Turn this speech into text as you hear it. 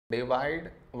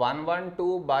Divide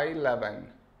 112 by 11.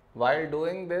 While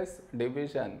doing this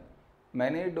division,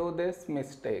 many do this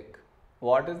mistake.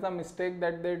 What is the mistake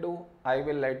that they do? I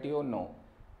will let you know.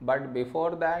 But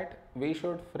before that, we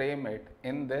should frame it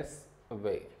in this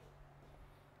way.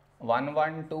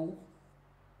 112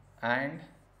 and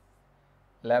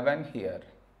 11 here.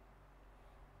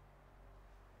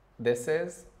 This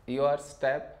is your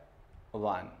step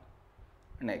 1.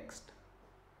 Next.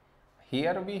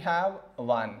 Here we have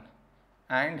 1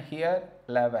 and here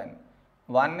 11.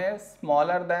 1 is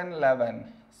smaller than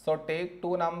 11. So take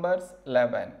two numbers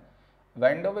 11.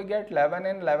 When do we get 11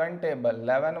 in 11 table?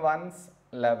 11 ones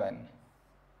 11.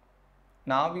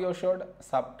 Now you should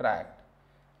subtract.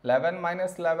 11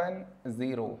 minus 11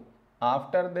 0.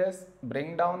 After this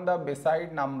bring down the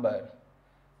beside number.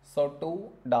 So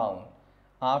 2 down.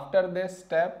 After this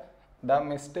step the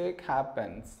mistake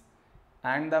happens,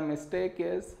 and the mistake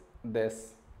is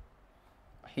this.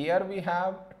 Here we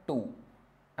have 2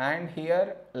 and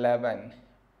here 11.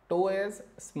 2 is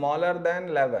smaller than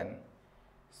 11.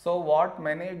 So what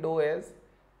many do is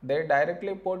they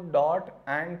directly put dot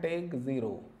and take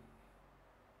 0,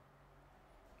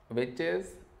 which is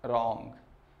wrong.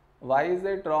 Why is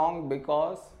it wrong?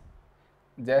 Because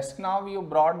just now you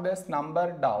brought this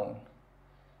number down,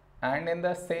 and in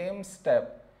the same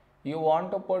step you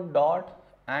want to put dot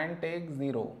and take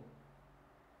 0,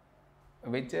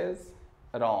 which is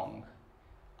wrong.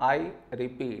 I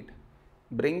repeat,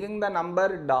 bringing the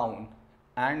number down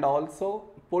and also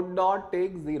put dot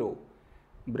take 0,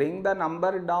 bring the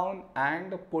number down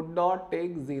and put dot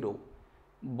take 0,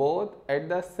 both at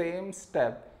the same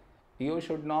step you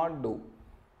should not do.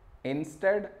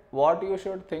 Instead, what you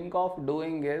should think of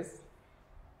doing is,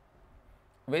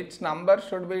 which number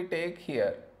should we take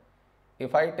here?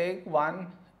 If I take 1,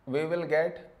 we will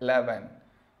get 11,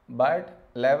 but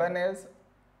 11 is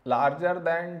larger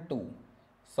than 2.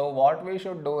 So what we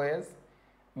should do is,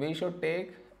 we should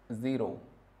take 0.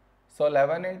 So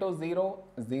 11 into 0,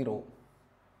 0.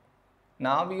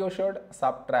 Now you should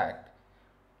subtract.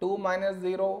 2 minus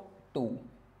 0, 2.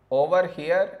 Over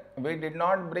here we did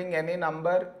not bring any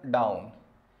number down,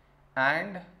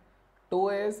 and 2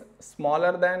 is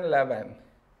smaller than 11.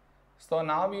 So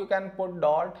now you can put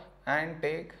dot and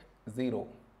take 0.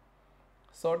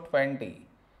 So 20.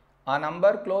 A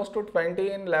number close to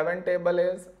 20 in 11 table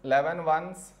is 11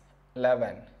 ones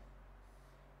 11.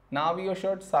 Now you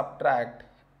should subtract.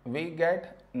 We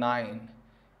get 9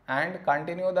 and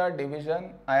continue the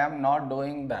division. I am not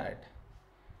doing that.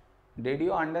 Did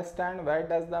you understand where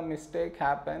does the mistake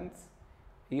happens?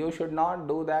 You should not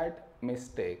do that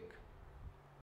mistake.